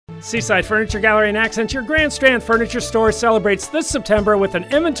Seaside Furniture Gallery and Accents, your Grand Strand furniture store, celebrates this September with an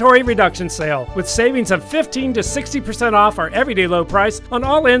inventory reduction sale with savings of 15 to 60% off our everyday low price on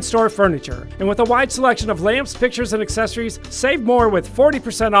all in-store furniture. And with a wide selection of lamps, pictures, and accessories, save more with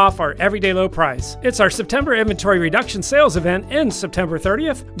 40% off our everyday low price. It's our September inventory reduction sales event ends September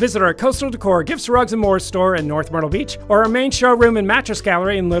 30th. Visit our Coastal Décor Gifts, Rugs, and More store in North Myrtle Beach or our main showroom and Mattress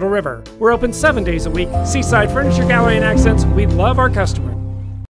Gallery in Little River. We're open 7 days a week. Seaside Furniture Gallery and Accents, we love our customers.